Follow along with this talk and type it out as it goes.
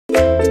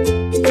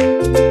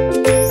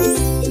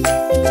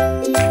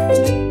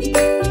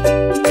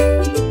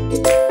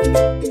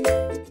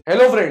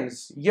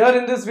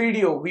in this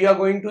video, we are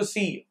going to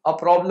see a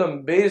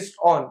problem based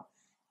on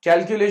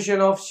calculation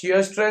of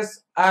shear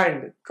stress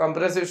and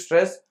compressive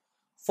stress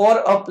for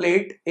a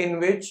plate in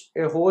which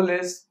a hole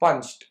is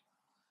punched.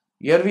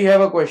 Here we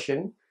have a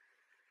question.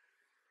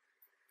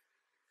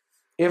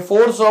 A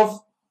force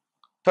of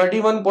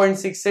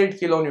 31.68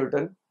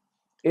 kilonewton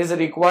is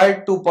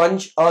required to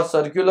punch a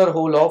circular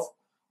hole of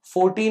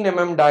 14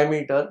 mm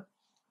diameter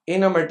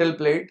in a metal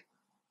plate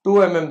 2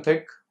 mm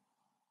thick.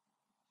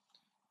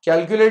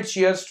 Calculate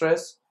shear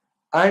stress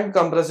and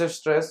compressive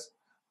stress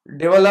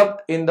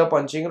developed in the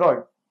punching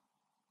rod.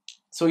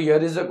 So here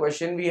is the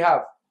question we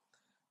have.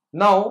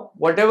 Now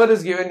whatever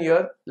is given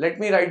here, let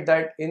me write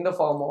that in the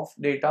form of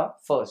data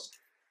first.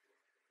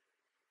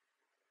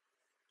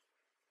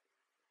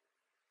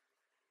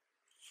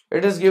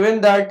 It is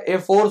given that a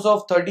force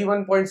of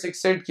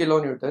 31.68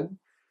 kilonewton.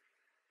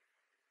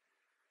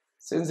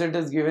 Since it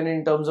is given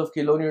in terms of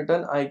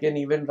kilonewton, I can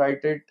even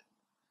write it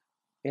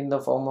in the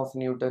form of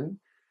Newton,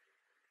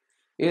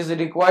 is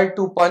required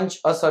to punch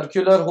a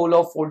circular hole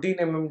of 14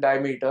 mm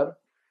diameter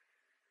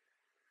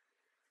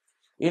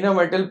in a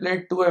metal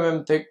plate 2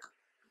 mm thick.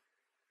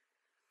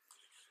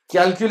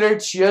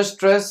 Calculate shear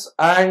stress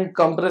and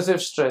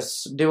compressive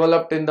stress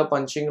developed in the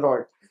punching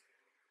rod.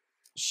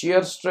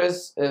 Shear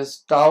stress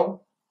is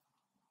tau,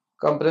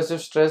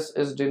 compressive stress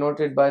is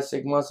denoted by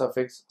sigma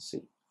suffix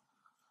c.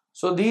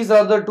 So these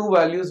are the two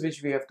values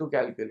which we have to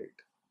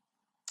calculate.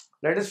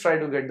 Let us try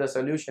to get the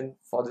solution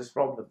for this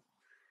problem.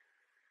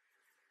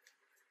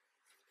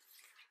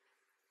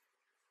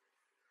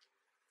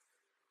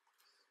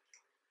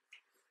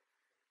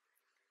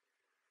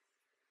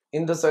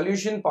 In the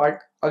solution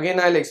part, again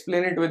I'll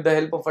explain it with the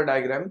help of a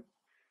diagram.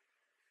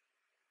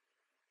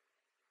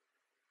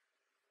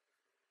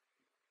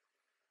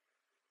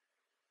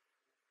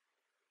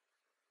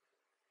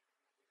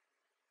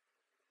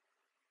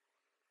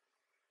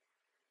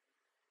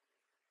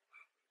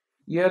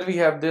 Here we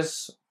have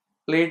this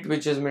plate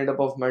which is made up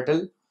of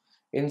metal,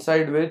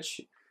 inside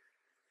which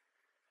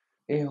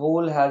a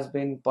hole has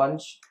been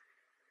punched.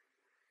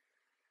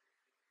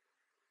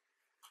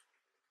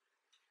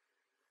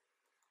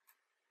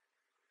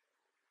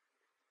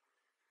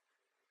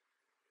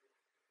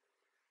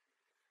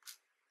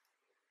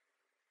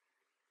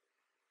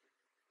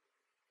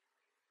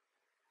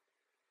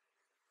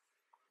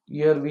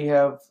 Here we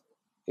have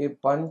a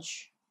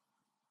punch,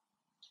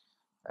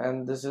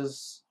 and this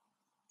is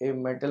a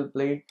metal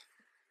plate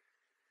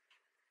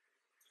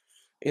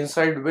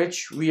inside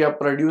which we are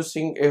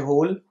producing a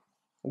hole.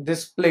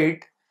 This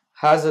plate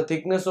has a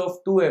thickness of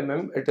 2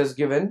 mm, it is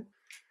given.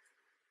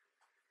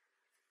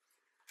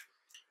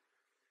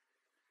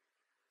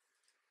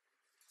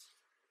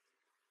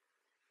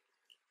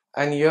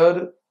 And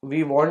here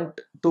we want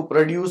to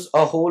produce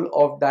a hole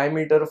of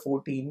diameter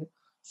 14.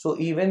 So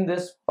even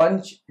this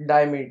punch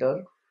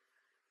diameter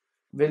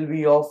will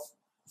be of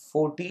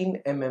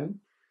 14 mm.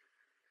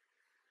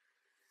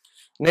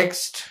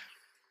 Next,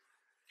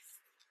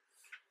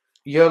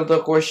 here the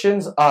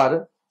questions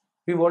are,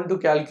 we want to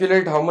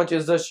calculate how much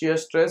is the shear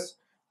stress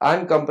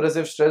and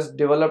compressive stress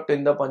developed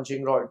in the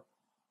punching rod.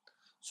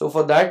 So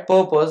for that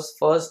purpose,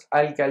 first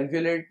I'll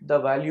calculate the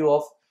value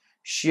of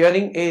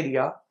shearing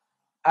area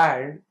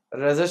and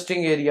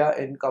resisting area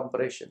in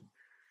compression.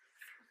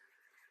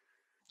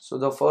 So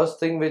the first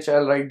thing which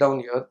I'll write down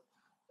here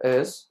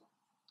is,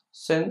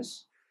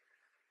 since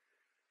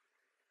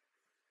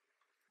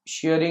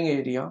shearing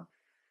area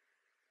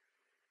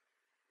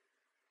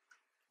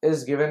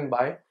is given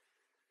by,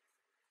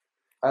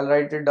 I'll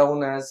write it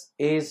down as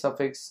A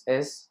suffix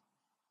S,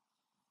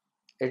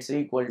 it's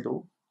equal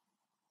to,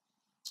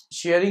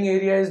 shearing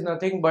area is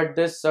nothing but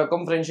this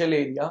circumferential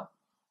area,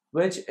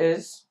 which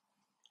is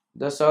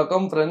the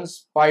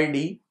circumference pi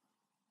d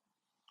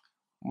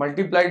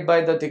multiplied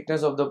by the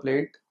thickness of the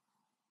plate.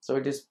 So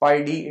it is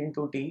pi d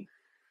into t.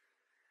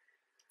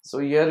 So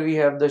here we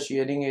have the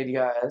shearing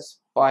area as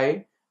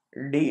pi,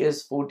 d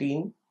is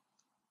 14,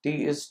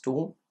 t is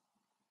 2.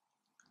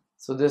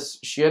 So this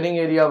shearing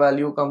area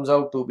value comes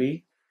out to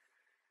be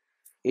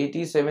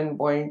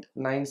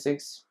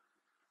 87.96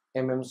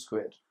 mm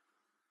square.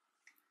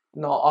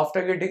 Now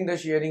after getting the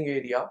shearing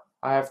area,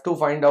 I have to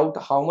find out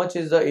how much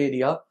is the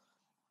area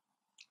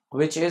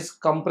which is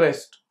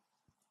compressed.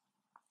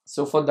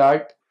 So for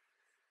that,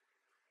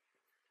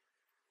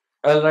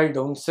 I'll write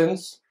down,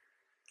 since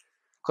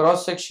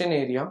cross section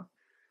area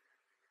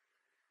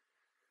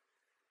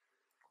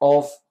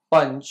of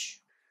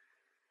punch,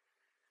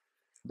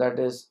 that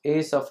is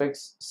A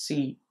suffix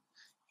c,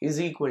 is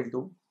equal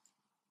to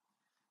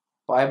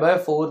pi by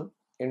 4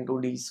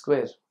 into d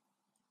square.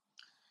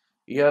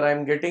 Here I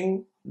am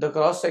getting the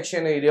cross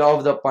section area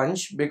of the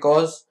punch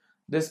because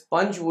this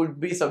punch would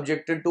be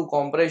subjected to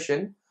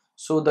compression.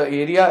 So the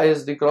area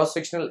is the cross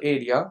sectional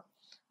area,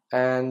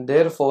 and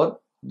therefore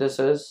this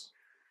is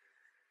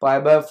pi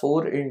by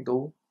 4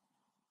 into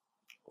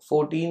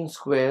 14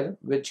 square,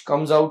 which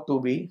comes out to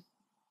be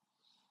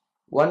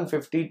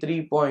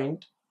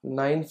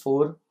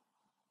 153.94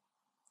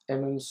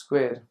 mm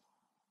square.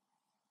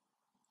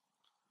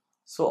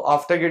 So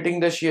after getting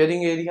the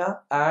shearing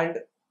area and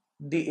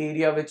the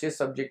area which is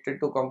subjected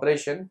to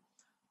compression.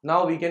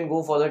 Now we can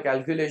go for the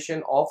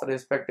calculation of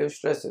respective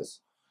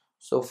stresses.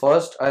 So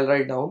first I'll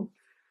write down,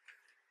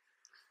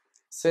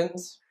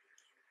 since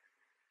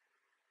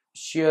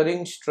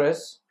shearing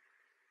stress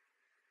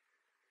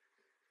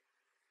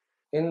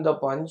in the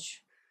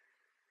punch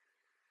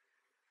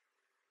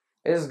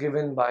is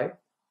given by,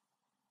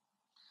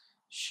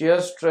 shear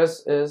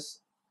stress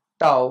is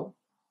tau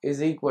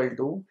is equal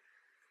to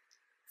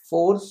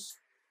force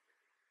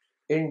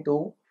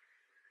into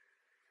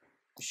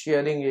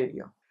shearing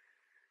area.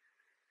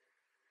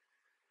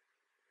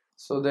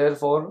 So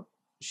therefore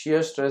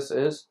shear stress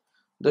is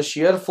the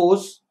shear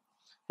force.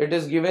 It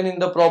is given in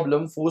the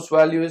problem, force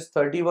value is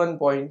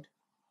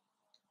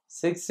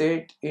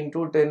 31.68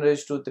 into 10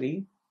 raised to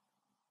 3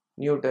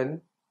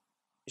 Newton.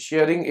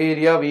 Shearing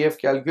area we have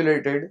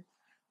calculated,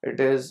 it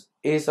is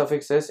A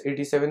suffix S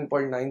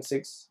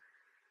 87.96.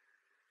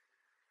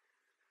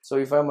 So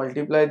if I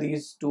multiply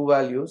these two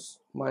values,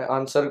 my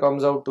answer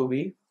comes out to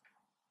be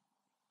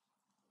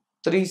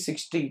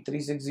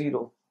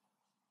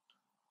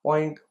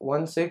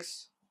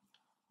 360.16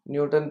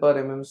 Newton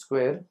per mm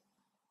square.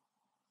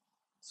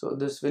 So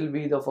this will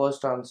be the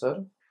first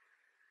answer.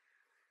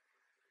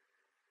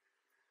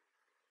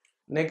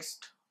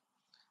 Next,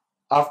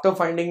 after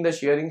finding the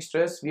shearing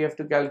stress, we have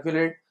to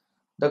calculate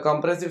the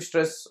compressive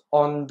stress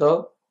on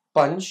the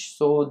punch.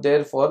 So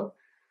therefore,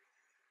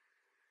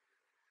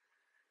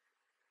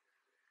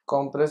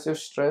 compressive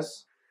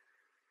stress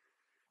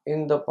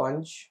in the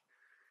punch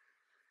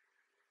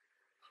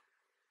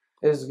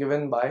is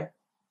given by,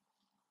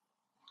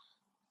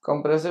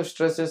 compressive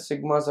stress is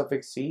sigma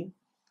suffix c,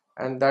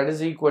 and that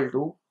is equal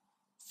to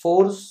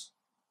force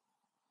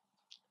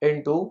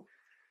into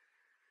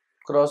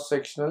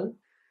cross-sectional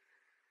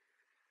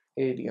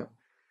area.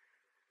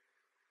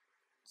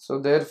 So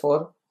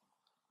therefore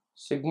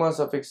sigma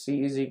suffix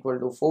c is equal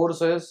to,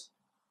 force is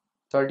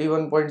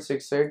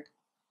 31.68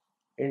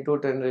 into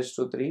 10 raised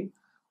to 3.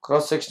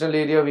 Cross-sectional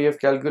area we have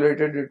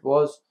calculated, it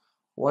was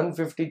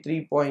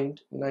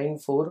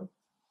 153.94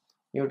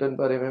 Newton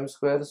per mm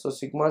square. So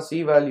sigma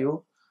c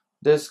value,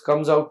 this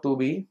comes out to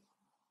be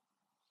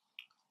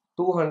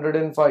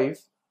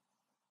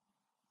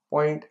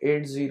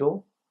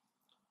 205.80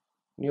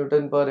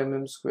 Newton per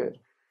mm square.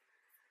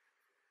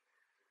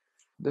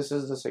 This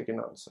is the second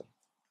answer.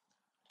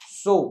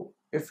 So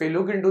if we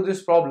look into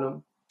this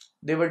problem,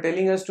 they were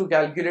telling us to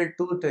calculate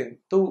two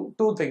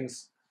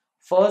things.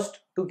 First,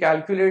 to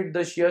calculate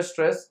the shear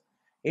stress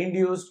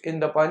induced in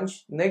the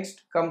punch.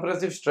 Next,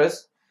 compressive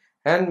stress.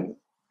 And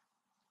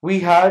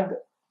we had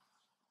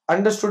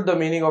understood the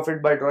meaning of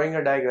it by drawing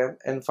a diagram.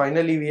 And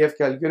finally, we have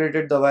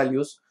calculated the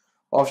values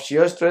of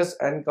shear stress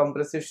and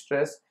compressive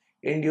stress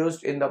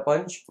induced in the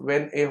punch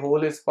when a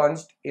hole is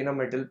punched in a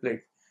metal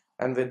plate.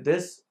 And with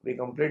this, we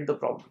complete the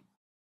problem.